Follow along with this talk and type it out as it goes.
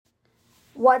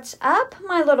What's up,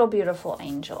 my little beautiful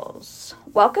angels?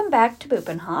 Welcome back to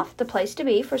Bupenhof, the place to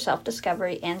be for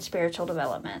self-discovery and spiritual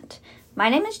development. My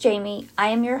name is Jamie, I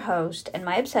am your host, and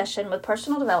my obsession with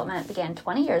personal development began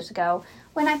 20 years ago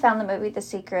when I found the movie The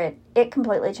Secret. It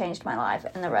completely changed my life,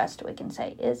 and the rest, we can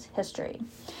say, is history.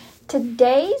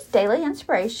 Today's daily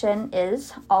inspiration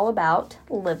is all about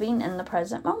living in the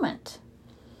present moment.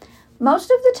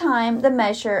 Most of the time, the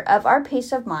measure of our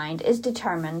peace of mind is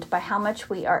determined by how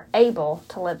much we are able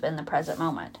to live in the present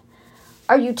moment.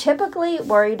 Are you typically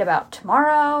worried about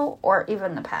tomorrow or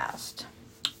even the past?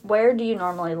 Where do you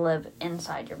normally live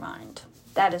inside your mind?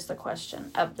 That is the question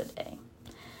of the day.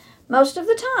 Most of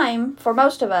the time, for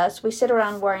most of us, we sit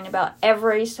around worrying about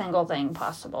every single thing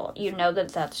possible. You know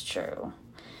that that's true.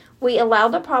 We allow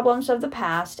the problems of the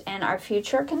past and our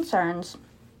future concerns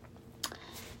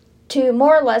to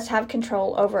more or less have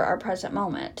control over our present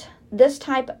moment. This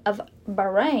type of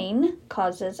brain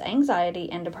causes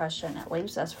anxiety and depression. It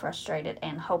leaves us frustrated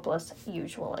and hopeless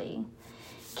usually.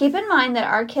 Keep in mind that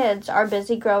our kids are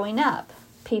busy growing up.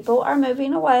 People are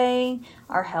moving away.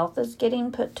 Our health is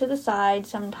getting put to the side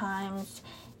sometimes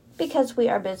because we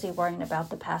are busy worrying about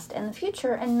the past and the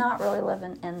future and not really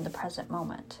living in the present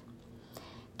moment.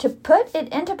 To put it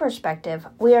into perspective,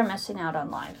 we are missing out on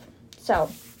life. So,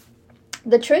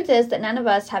 the truth is that none of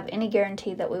us have any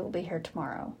guarantee that we will be here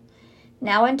tomorrow.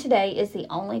 Now and today is the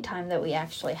only time that we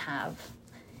actually have.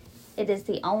 It is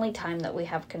the only time that we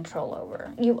have control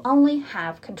over. You only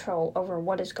have control over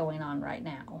what is going on right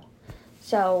now.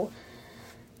 So,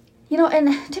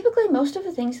 and typically most of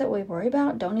the things that we worry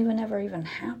about don't ever even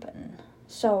happen.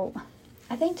 So,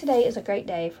 I think today is a great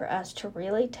day for us to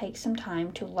really take some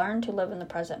time to learn to live in the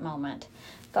present moment.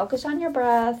 Focus on your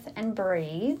breath and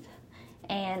breathe.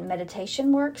 And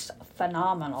meditation works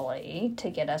phenomenally to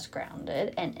get us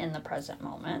grounded and in the present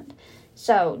moment.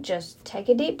 So just take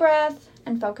a deep breath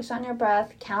and focus on your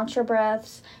breath. Count your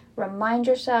breaths. Remind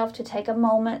yourself to take a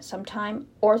moment, sometime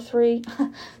or 3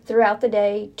 throughout the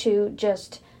day to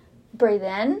just breathe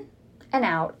in and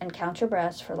out and count your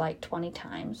breaths for like 20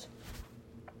 times.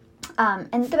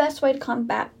 And the best way to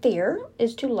combat fear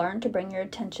is to learn to bring your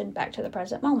attention back to the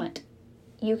present moment.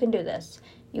 You can do this.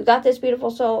 You got this,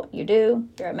 beautiful soul. You do.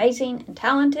 You're amazing and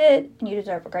talented, and you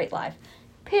deserve a great life.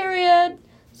 Period.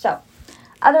 So,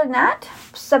 other than that,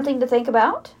 something to think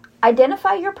about.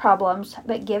 Identify your problems,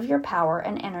 but give your power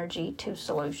and energy to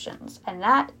solutions. And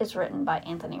that is written by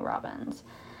Anthony Robbins.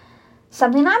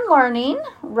 Something I'm learning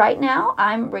right now,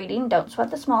 I'm reading Don't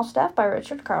Sweat the Small Stuff by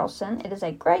Richard Carlson. It is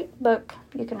a great book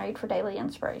you can read for daily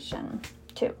inspiration,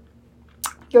 too.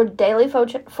 Your daily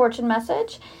fortune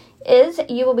message is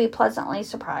you will be pleasantly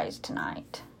surprised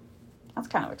tonight. That's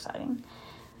kind of exciting.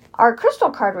 Our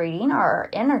crystal card reading, our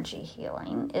energy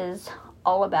healing, is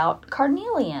all about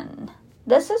carnelian.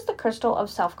 This is the crystal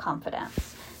of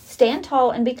self-confidence. Stand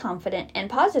tall and be confident and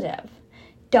positive.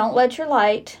 Don't let your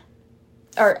light,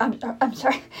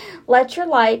 let your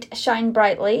light shine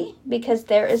brightly because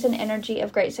there is an energy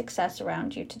of great success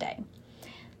around you today.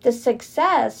 The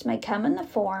success may come in the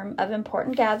form of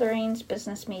important gatherings,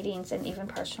 business meetings, and even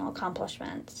personal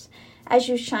accomplishments. As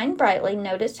you shine brightly,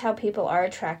 notice how people are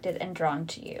attracted and drawn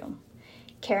to you.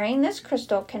 Carrying this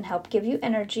crystal can help give you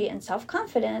energy and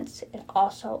self-confidence. It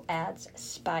also adds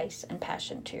spice and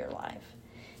passion to your life.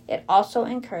 It also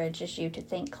encourages you to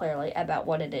think clearly about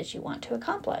what it is you want to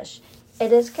accomplish.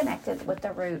 It is connected with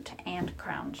the root and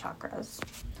crown chakras.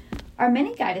 Our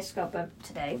mini guidescope of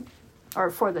today,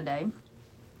 or for the day,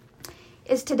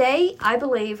 is today, I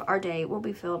believe our day will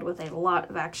be filled with a lot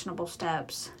of actionable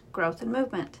steps, growth, and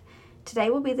movement. Today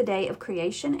will be the day of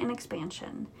creation and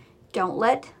expansion. Don't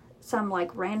let some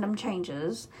random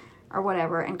changes or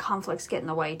whatever and conflicts get in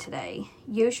the way today.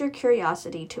 Use your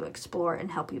curiosity to explore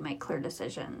and help you make clear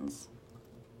decisions.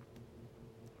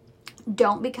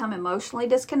 Don't become emotionally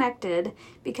disconnected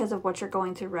because of what you're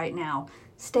going through right now.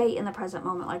 Stay in the present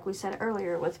moment, like we said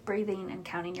earlier, with breathing and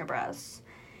counting your breaths.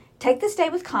 Take this day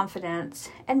with confidence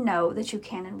and know that you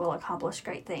can and will accomplish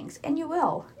great things. And you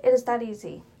will. It is that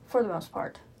easy for the most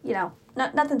part.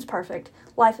 Nothing's perfect.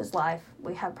 Life is life.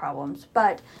 We have problems.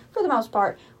 But for the most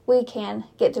part, we can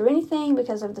get through anything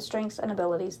because of the strengths and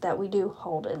abilities that we do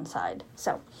hold inside.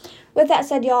 So, with that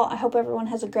said, y'all, I hope everyone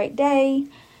has a great day.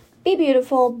 Be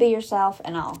beautiful, be yourself,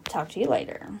 and I'll talk to you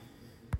later.